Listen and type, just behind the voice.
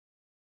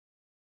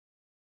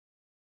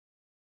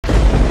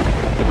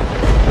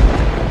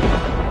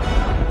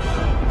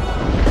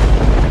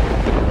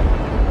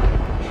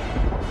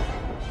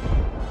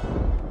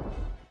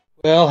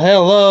Well,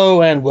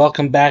 hello and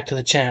welcome back to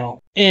the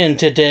channel. In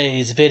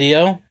today's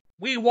video,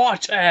 we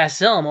watch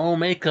Ass Elmo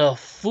make a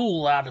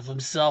fool out of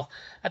himself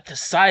at the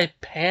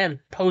Saipan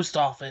post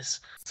office.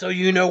 So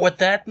you know what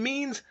that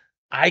means?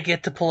 I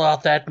get to pull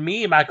out that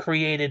meme I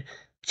created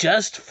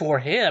just for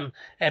him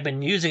and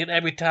been using it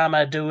every time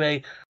I do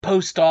a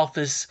post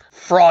office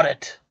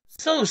fraudit.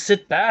 So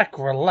sit back,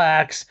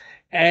 relax,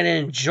 and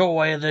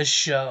enjoy the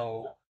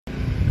show.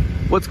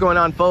 What's going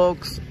on,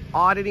 folks?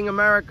 Auditing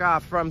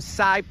America from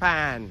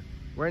Saipan.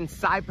 We're in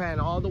Saipan,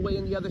 all the way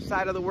on the other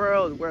side of the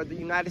world. We're at the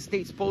United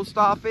States Post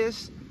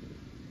Office,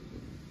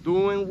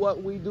 doing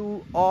what we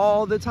do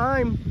all the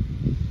time.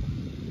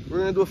 We're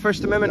gonna do a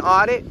First Amendment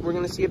audit. We're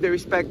gonna see if they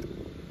respect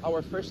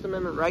our First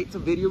Amendment right to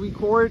video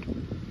record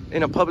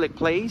in a public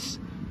place.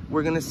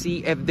 We're gonna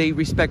see if they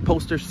respect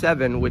Poster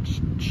 7, which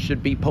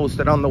should be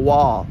posted on the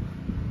wall.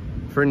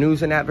 For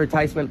news and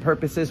advertisement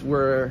purposes,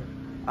 we're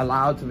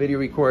allowed to video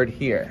record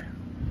here.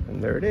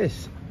 And there it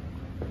is.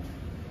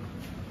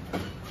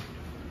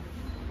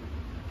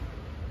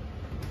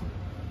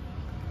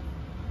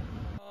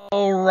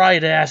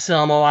 Alright, Ass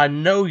Elmo, I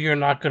know you're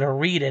not going to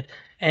read it,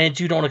 and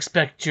you don't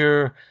expect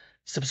your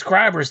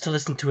subscribers to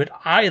listen to it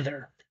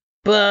either.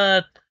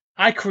 But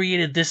I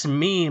created this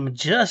meme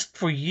just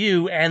for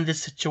you and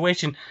this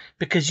situation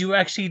because you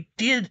actually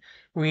did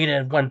read it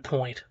at one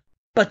point.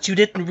 But you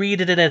didn't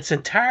read it in its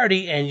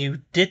entirety and you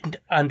didn't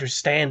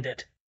understand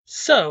it.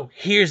 So,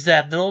 here's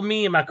that little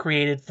meme I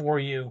created for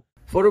you.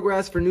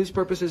 Photographs for news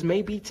purposes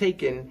may be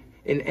taken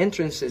in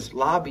entrances,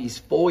 lobbies,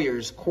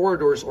 foyers,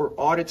 corridors, or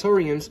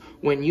auditoriums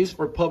when used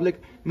for public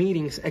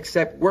meetings,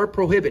 except where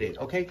prohibited,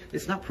 okay?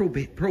 It's not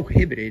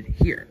prohibited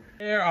here.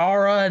 There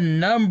are a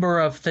number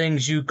of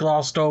things you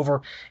glossed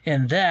over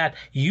in that.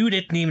 You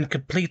didn't even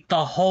complete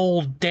the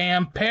whole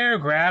damn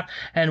paragraph,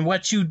 and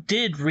what you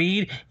did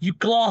read, you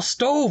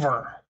glossed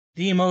over.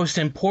 The most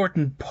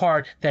important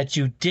part that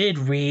you did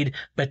read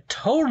but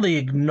totally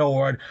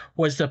ignored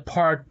was the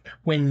part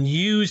when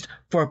used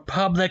for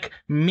public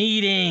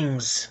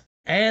meetings.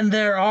 And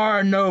there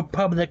are no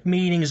public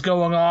meetings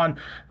going on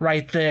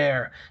right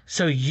there.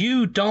 So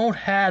you don't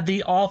have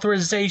the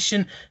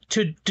authorization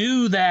to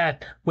do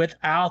that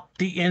without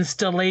the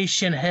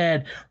installation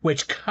head,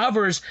 which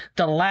covers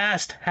the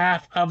last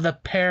half of the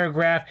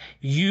paragraph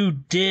you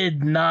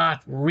did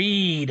not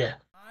read.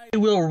 I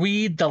will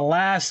read the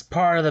last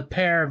part of the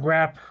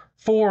paragraph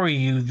for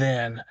you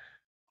then.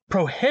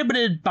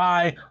 Prohibited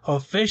by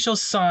official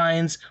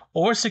signs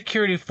or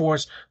security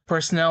force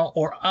personnel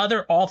or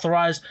other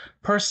authorized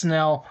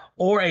personnel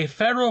or a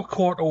federal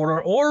court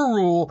order or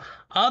rule,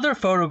 other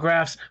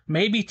photographs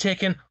may be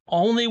taken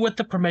only with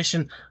the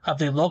permission of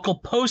the local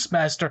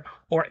postmaster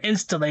or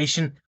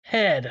installation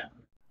head.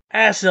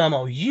 Ass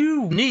Elmo,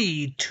 you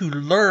need to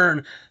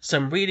learn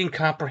some reading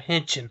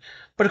comprehension.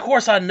 But of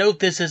course I know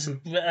this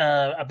isn't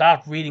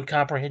about reading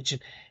comprehension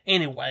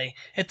anyway.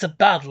 It's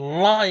about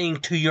lying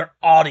to your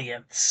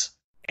audience.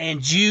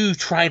 And you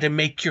trying to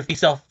make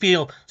yourself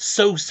feel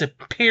so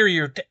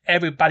superior to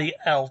everybody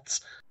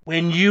else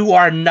when you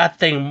are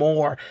nothing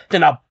more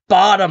than a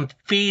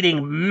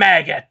bottom-feeding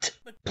maggot.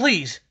 But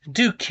please,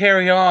 do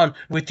carry on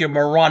with your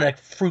moronic,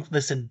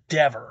 fruitless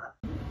endeavor.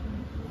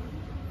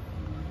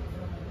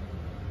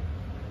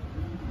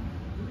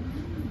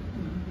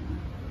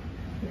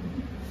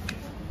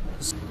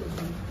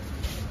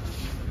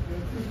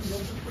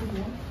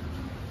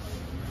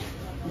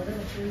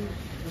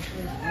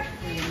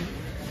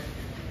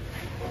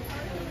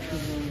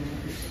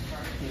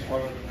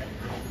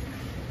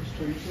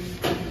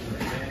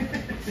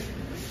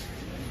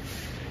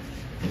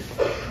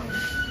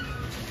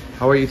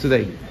 How are you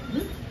today?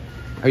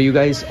 Are you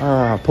guys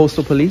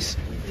postal police?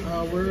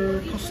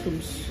 We're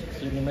customs.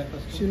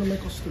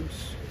 Sinome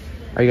Customs.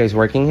 Are you guys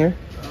working here?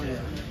 Yeah.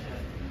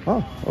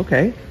 Oh,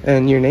 okay.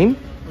 And your name?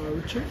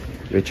 Richard?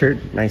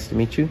 Richard, nice to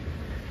meet you.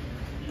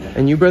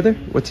 And you, brother?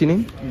 What's your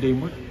name?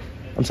 Damon.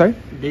 I'm sorry?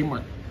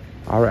 Damon.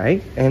 All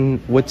right. And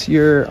what's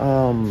your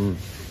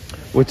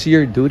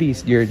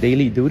duties, your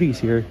daily duties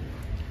here?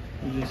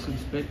 We just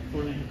inspect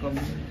for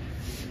incoming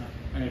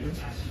items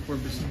for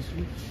business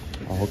use.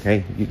 Oh,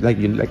 okay.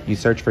 You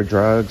search for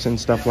drugs and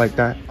stuff like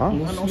that? Oh,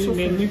 And also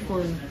mainly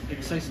for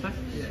excise tax.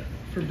 Yeah.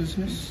 For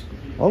business.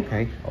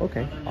 okay.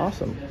 Okay.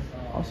 Awesome.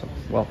 Awesome.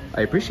 Well,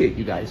 I appreciate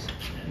you guys.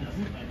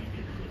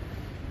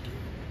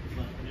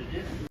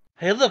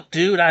 Hey, look,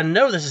 dude, I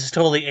know this is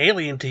totally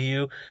alien to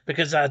you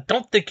because I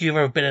don't think you've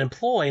ever been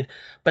employed,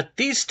 but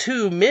these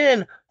two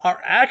men are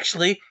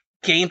actually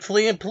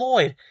gainfully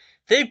employed.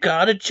 They've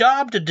got a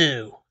job to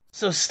do.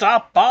 So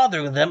stop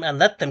bothering them and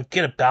let them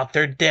get about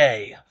their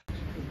day.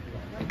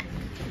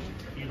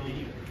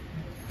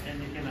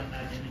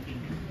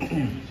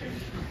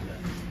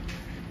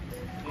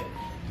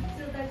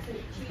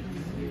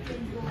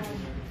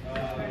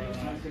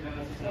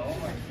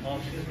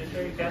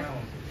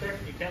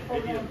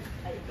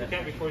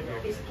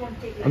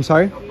 I'm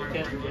sorry?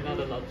 You're not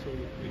allowed to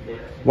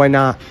record Why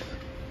not?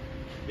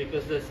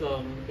 because that's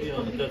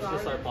that's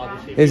just our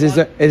policy. Is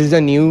this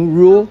a new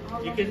rule?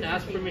 You can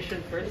ask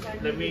permission first.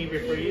 Let me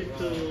refer you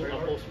to a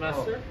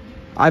postmaster.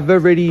 I've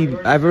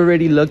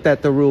already looked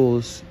at the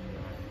rules.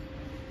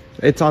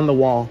 It's on the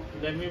wall.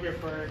 Let me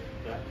refer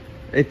that.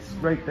 It's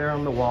right there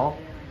on the wall.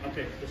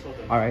 Okay, just hold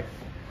on. All right,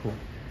 cool.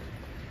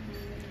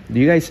 Do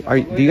you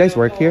guys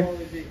work here?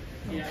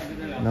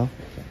 No.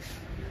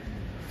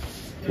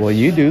 Well,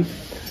 you do.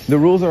 The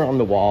rules are on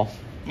the wall.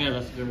 Yeah,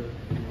 that's good.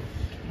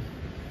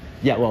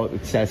 Yeah, well,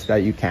 it says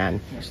that you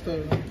can. It's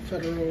the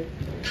federal.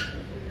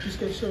 Just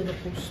gonna show the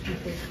post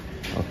people.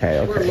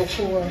 Okay, We're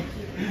okay.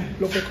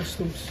 local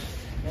customs.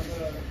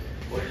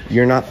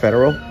 You're not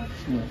federal,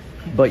 No.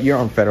 but you're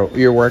on federal.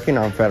 You're working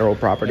on federal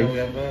property.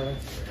 Yeah, we have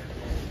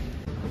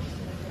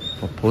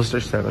Well, poster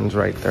 7's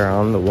right there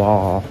on the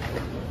wall.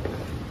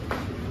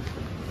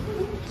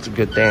 It's a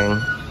good thing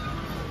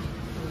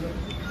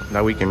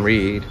that we can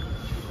read.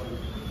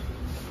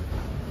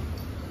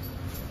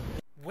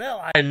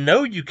 Well, I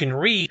know you can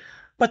read,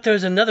 but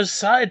there's another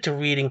side to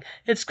reading.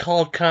 It's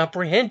called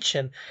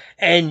comprehension,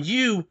 and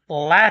you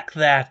lack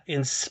that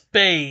in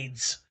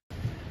spades.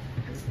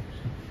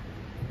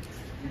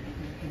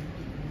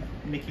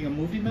 making a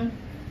movie, man.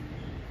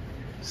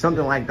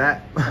 Something like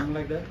that. Something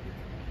like that.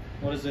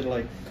 What is it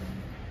like?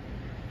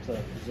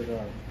 Is it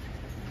a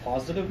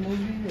positive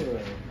movie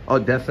or? Oh,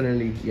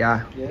 definitely,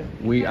 yeah.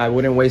 Yeah. I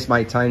wouldn't waste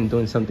my time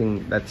doing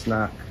something that's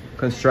not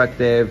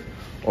constructive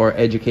or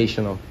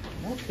educational.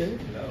 Okay.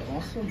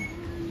 Awesome.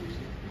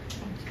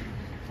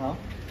 Huh?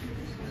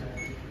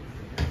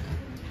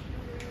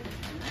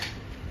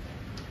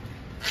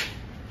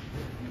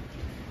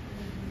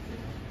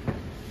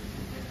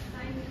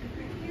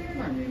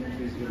 I mean, if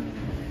he's gonna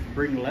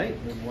bring light,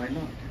 then why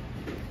not?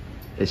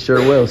 It sure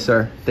will,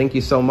 sir. Thank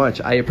you so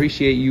much. I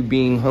appreciate you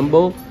being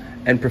humble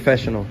and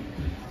professional.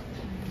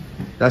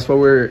 That's what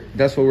we're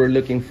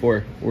looking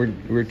for.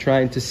 We're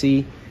trying to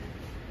see.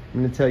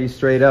 I'm gonna tell you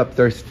straight up.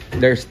 There's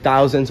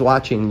thousands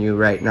watching you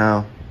right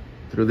now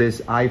through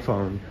this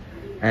iPhone,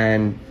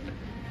 and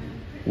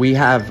we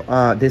have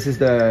this is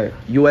the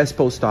U.S.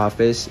 Post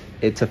Office.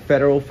 It's a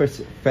federal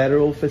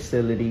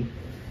facility.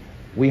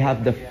 We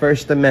have the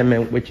First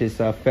Amendment, which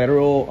is a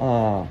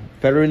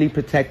federally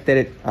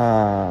protected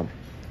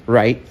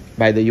right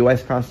by the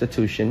U.S.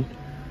 Constitution.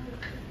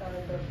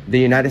 The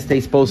United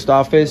States Post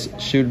Office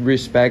should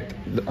respect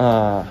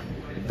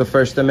the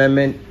First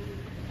Amendment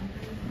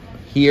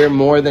here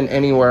more than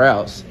anywhere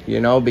else, you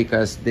know,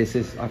 because this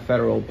is a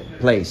federal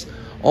place.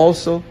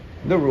 Also,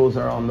 the rules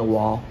are on the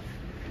wall.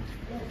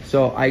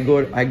 So I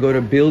go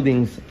to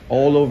buildings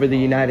all over the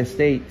United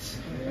States,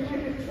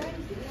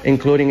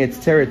 including its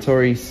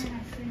territories,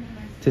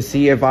 to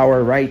see if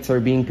our rights are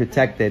being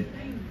protected.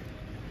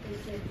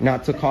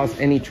 Not to cause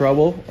any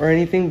trouble or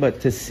anything, but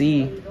to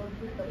see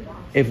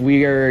if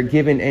we are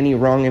given any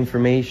wrong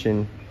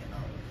information,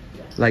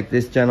 like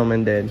this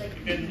gentleman did.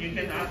 You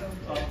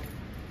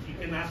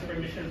can ask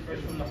permission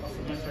first from the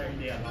customers or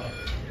they allow.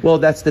 Well,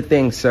 that's the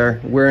thing,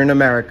 sir. We're in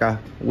America.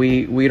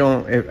 We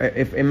don't.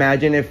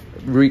 Imagine if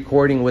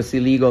recording was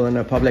illegal in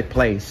a public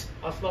place.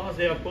 As long as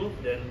they approve,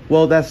 then.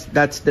 Well,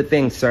 that's the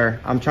thing, sir.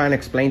 I'm trying to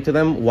explain to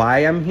them why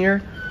I'm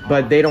here,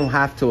 but they don't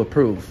have to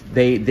approve.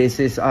 This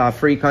is a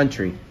free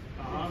country.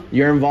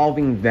 You're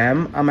involving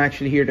them. I'm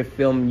actually here to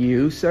film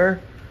you, sir.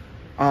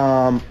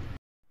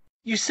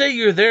 You say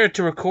you're there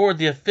to record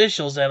the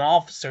officials and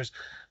officers,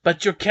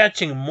 but you're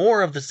catching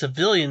more of the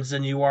civilians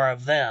than you are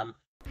of them.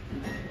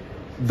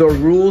 The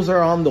rules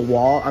are on the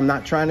wall. I'm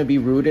not trying to be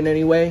rude in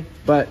any way,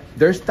 but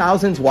there's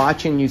thousands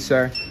watching you,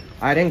 sir.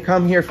 I didn't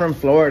come here from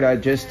Florida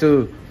just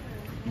to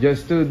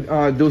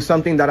do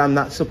something that I'm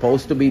not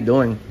supposed to be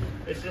doing.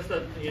 It's just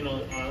that,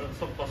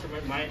 some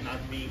customers might not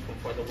be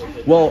comfortable with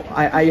it. Well,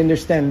 I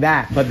understand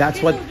that, but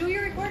that's what... So do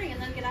your recording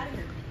and then get out of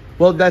here.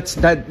 Well,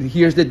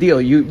 here's the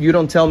deal. You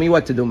don't tell me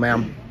what to do,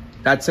 ma'am.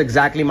 That's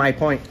exactly my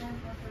point.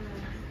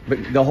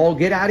 But the whole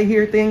get out of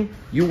here thing,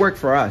 you work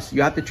for us.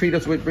 You have to treat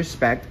us with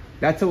respect.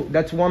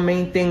 That's one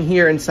main thing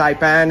here in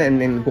Saipan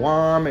and in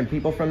Guam and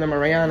people from the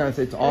Marianas.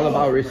 It's all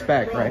about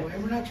respect, right?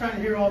 We're not trying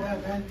to hear all that,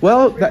 man.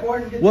 Well,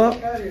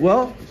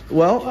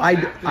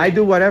 I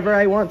do whatever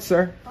I want,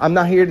 sir. I'm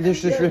not here to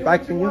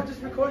disrespect you.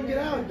 Just record and get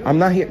out. I'm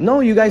not here.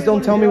 No, you guys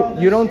don't tell me.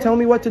 You don't tell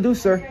me what to do,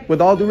 sir.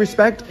 With all due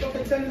respect.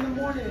 It's 10 in the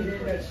morning and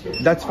hear that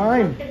shit. That's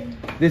fine.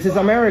 This is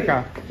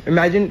America.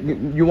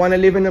 Imagine you want to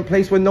live in a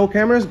place with no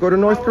cameras. Go to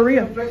North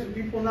Korea. In a place with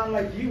people not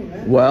like you,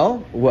 man.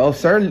 Well,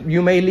 sir,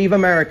 you may leave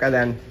America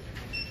then.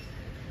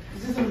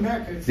 This isn't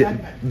America. It's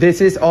Saipan.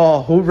 This is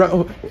all.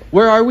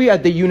 Where are we?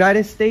 At the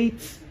United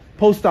States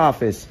Post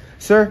Office,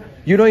 sir.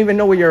 You don't even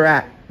know where you're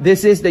at.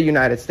 This is the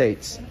United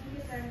States.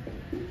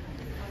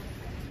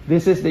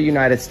 This is the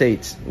United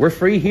States. We're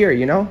free here,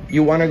 you know.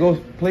 You want to go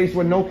place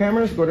with no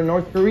cameras? Go to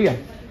North Korea.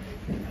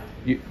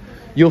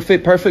 You'll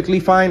fit perfectly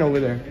fine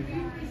over there.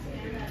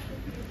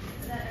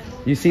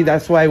 You see,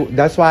 that's why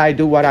I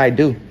do what I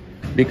do,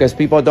 because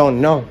people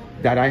don't know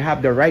that I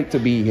have the right to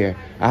be here.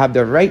 I have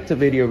the right to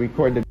video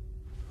record the.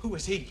 Who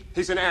is he?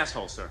 He's an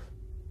asshole, sir.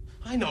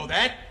 I know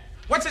that.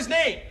 What's his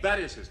name? That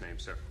is his name,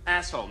 sir.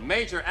 Asshole.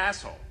 Major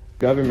asshole.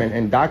 Government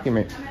and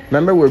document.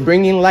 Remember, we're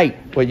bringing light.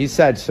 What you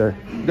said, sir.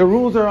 The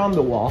rules are on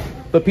the wall,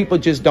 but people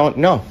just don't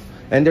know.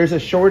 And there's a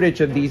shortage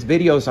of these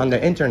videos on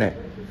the internet.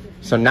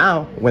 So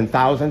now, when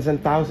thousands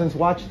and thousands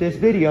watch this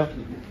video,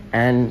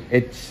 and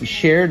it's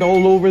shared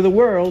all over the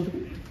world,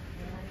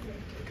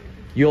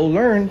 you'll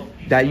learn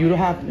that you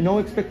have no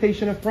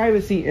expectation of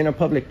privacy in a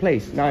public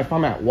place. Now, if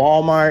I'm at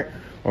Walmart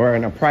or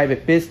in a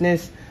private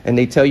business and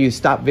they tell you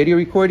stop video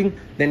recording,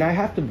 then I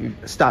have to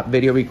stop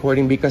video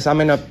recording because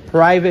I'm in a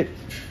private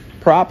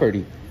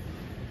property.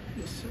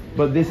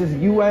 But this is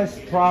U.S.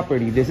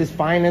 property. This is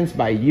financed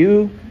by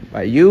you,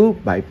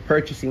 by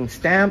purchasing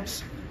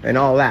stamps and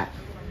all that.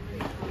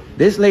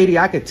 This lady,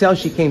 I could tell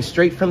she came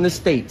straight from the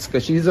States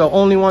because she's the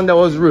only one that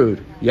was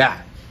rude. Yeah,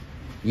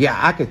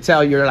 I could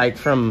tell you're like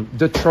from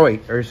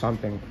Detroit or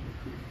something.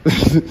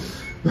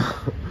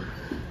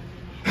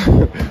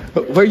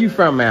 Where are you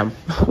from, ma'am?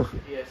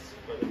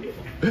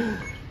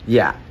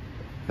 Yeah,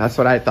 that's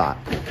what I thought.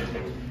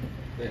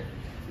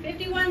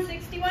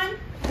 5161.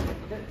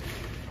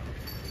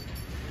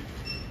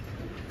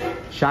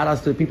 Shout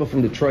outs to the people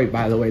from Detroit,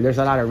 by the way. There's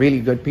a lot of really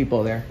good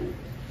people there.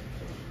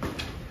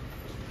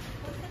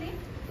 What's the name?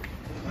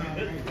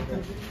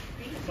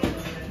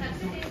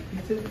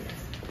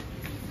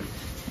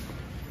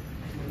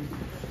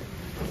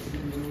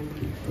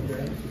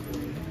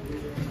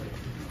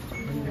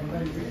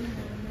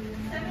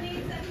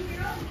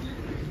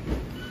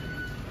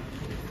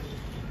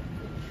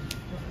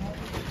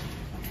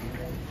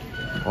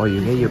 Oh,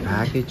 you get your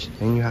package,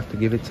 then you have to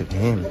give it to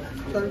him.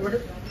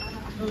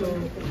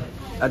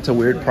 That's a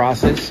weird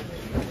process.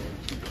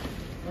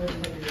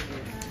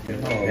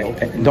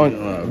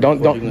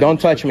 Don't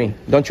touch me.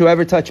 Don't you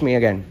ever touch me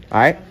again. All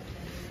right?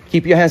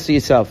 Keep your hands to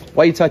yourself.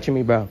 Why are you touching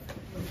me, bro?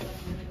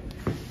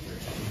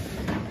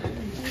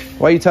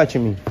 Why are you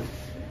touching me?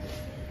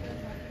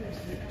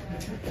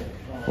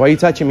 Why are you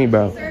touching me,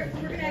 bro? Sir,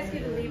 we're gonna ask you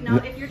to leave now.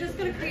 If you're just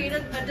gonna create a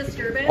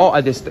disturbance. Oh,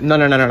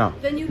 no.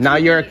 Then you Now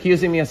can you're leave.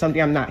 accusing me of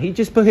something I'm not. He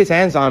just put his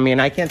hands on me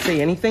and I can't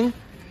say anything.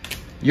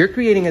 You're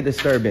creating a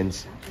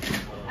disturbance.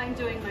 I'm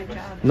doing my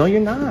job. No, you're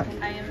not.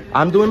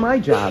 I'm doing my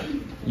job.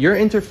 You're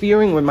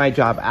interfering with my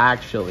job,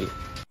 actually.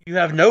 You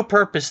have no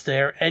purpose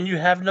there, and you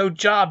have no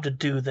job to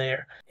do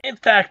there. In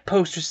fact,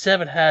 Poster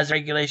 7 has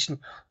regulation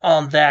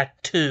on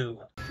that too.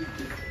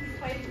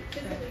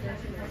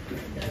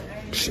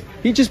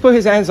 He just put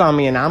his hands on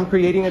me and I'm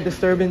creating a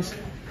disturbance.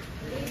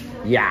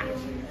 Yeah.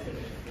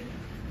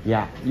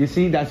 You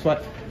see, that's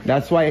why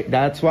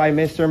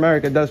Mr.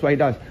 America does what he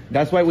does.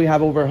 That's why we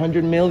have over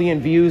 100 million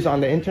views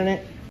on the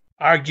internet.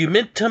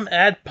 Argumentum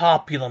ad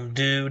populum,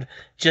 dude.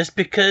 Just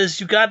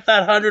because you got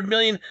that 100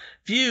 million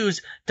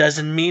views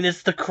doesn't mean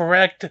it's the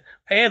correct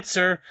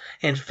answer.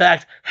 In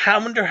fact, how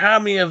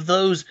many of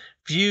those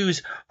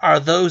views are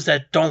those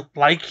that don't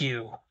like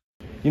you?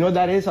 You know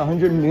that is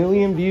 100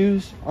 million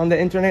views on the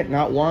internet,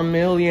 not 1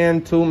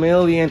 million, 2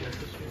 million,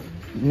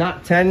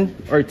 not 10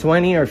 or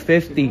 20 or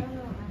 50.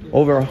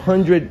 Over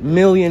 100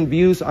 million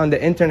views on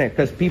the internet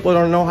because people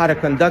don't know how to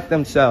conduct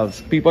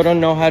themselves. People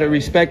don't know how to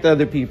respect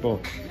other people.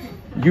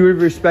 You're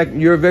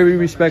a very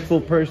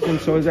respectful person,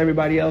 so is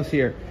everybody else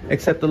here,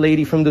 except the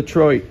lady from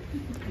Detroit.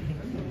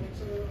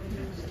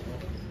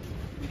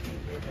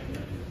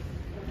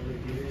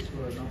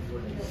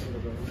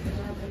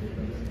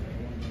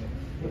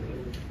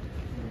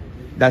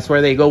 That's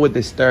where they go with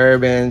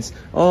disturbance.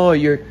 Oh,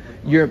 you're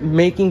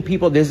making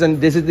people, this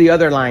is the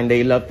other line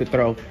they love to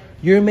throw.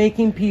 You're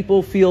making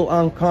people feel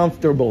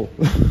uncomfortable.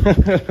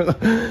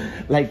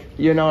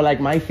 Like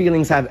my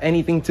feelings have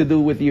anything to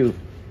do with you.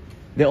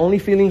 The only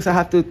feelings I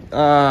have to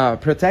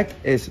protect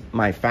is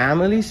my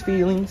family's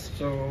feelings.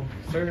 So,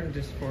 sir,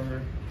 just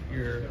for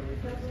your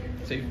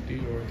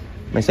safety or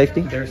My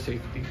safety? their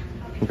safety,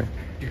 Okay.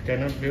 you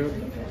cannot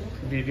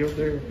video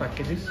their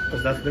packages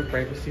because that's their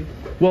privacy.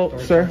 Well,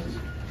 sir,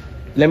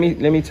 let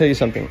me tell you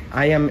something.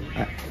 I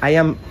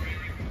am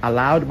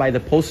allowed by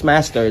the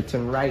postmaster, it's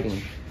in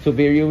writing, to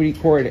video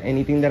record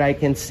anything that I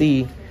can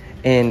see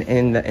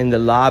in the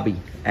lobby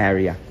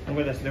area.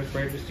 But that's their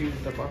privacy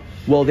with the box.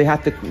 Well,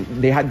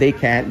 they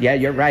can't. Yeah,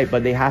 you're right,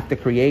 but they have to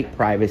create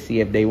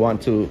privacy if they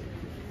want to.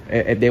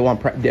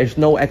 There's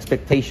no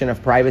expectation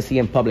of privacy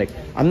in public.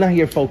 I'm not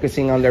here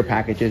focusing on their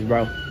packages,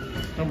 bro.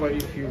 No, but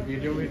if you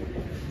video it,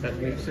 that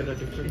makes it a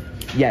difference.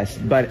 Yes,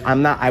 but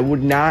I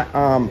would not,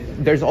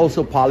 there's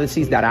also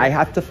policies that I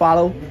have to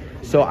follow,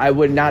 so I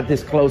would not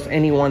disclose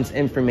anyone's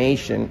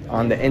information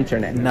on the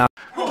internet. No.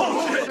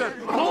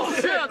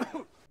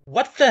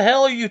 What the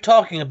hell are you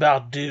talking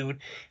about, dude?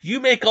 You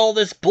make all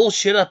this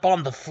bullshit up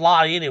on the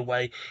fly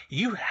anyway.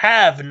 You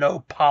have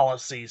no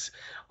policies.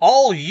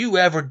 All you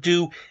ever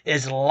do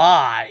is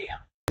lie.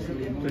 So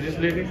just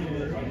leave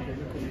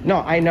it. No,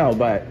 I know,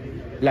 but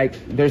like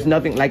there's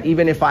nothing, like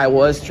even if I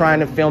was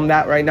trying to film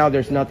that right now,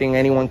 there's nothing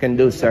anyone can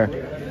do, sir,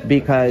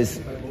 because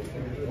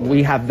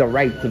we have the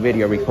right to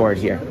video record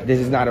here.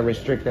 This is not a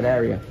restricted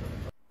area.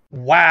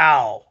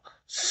 Wow.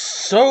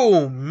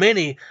 So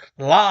many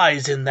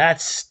lies in that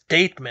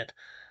statement.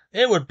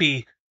 It would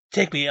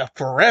take me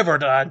forever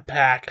to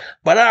unpack,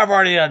 but I've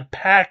already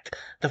unpacked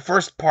the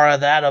first part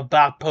of that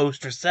about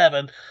Poster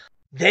 7.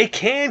 They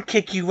can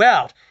kick you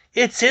out.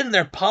 It's in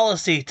their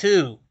policy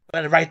too.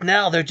 But right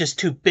now, they're just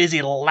too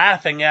busy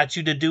laughing at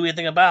you to do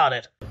anything about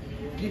it.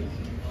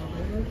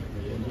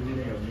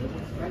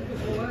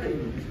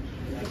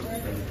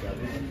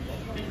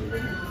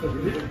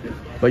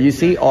 But you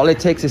see, all it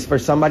takes is for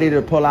somebody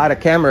to pull out a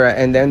camera,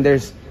 and then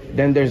there's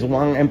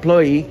one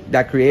employee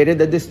that created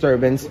the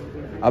disturbance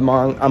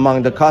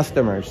among the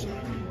customers.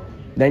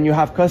 Then you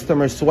have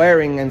customers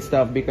swearing and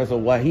stuff because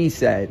of what he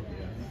said.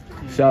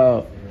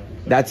 So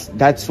that's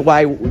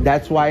why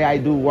I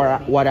do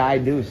what I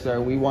do,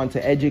 sir. We want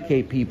to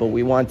educate people.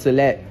 We want to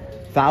let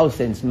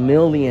thousands,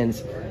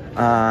 millions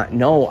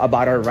know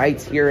about our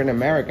rights here in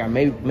America.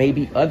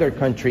 Maybe other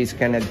countries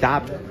can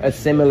adopt a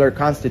similar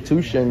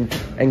constitution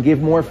and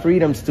give more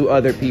freedoms to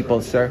other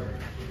people, sir.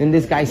 And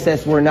this guy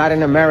says we're not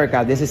in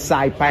America. This is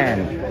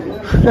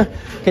Saipan.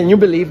 Can you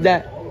believe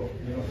that?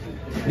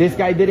 This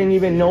guy didn't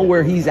even know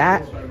where he's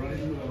at.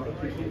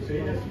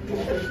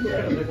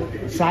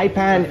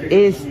 Saipan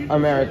is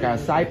America.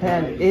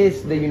 Saipan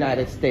is the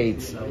United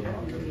States.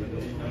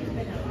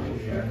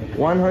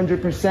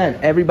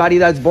 100%. Everybody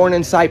that's born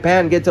in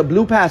Saipan gets a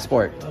blue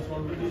passport.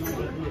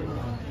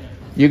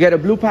 You get a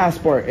blue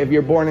passport if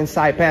you're born in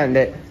Saipan.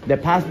 That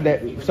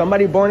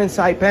somebody born in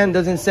Saipan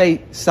doesn't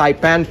say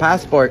Saipan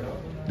passport.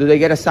 Do they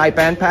get a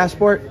Saipan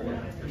passport?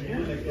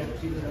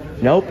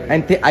 Nope.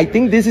 And I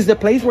think this is the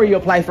place where you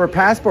apply for a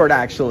passport,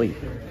 actually.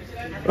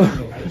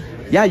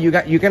 Yeah,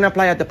 you can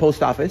apply at the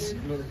post office.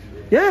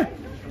 Yeah.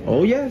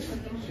 Oh yes.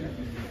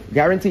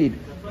 Guaranteed.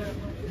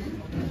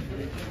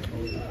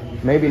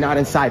 Maybe not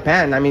in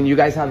Saipan. I mean, you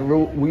guys have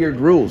weird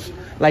rules.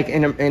 Like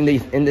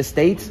in the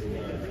States,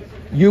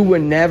 you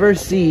would never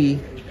see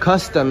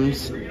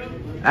customs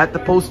at the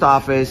post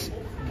office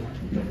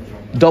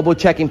double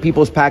checking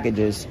people's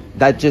packages.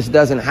 That just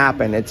doesn't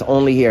happen. It's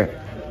only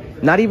here.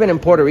 Not even in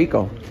Puerto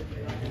Rico.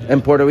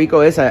 And Puerto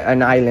Rico is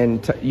an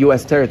island,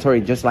 U.S.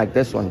 territory, just like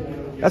this one.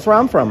 That's where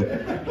I'm from.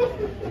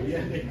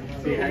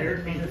 They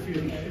hired me a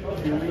few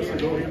years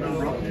ago in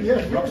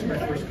Rock's my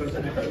first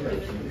cousin.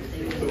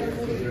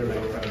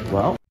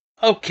 Well.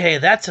 Okay,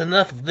 that's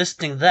enough of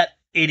listening to that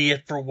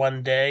idiot for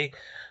one day.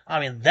 I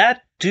mean,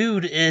 that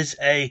dude is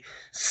a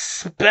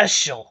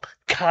special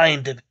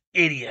kind of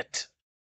idiot.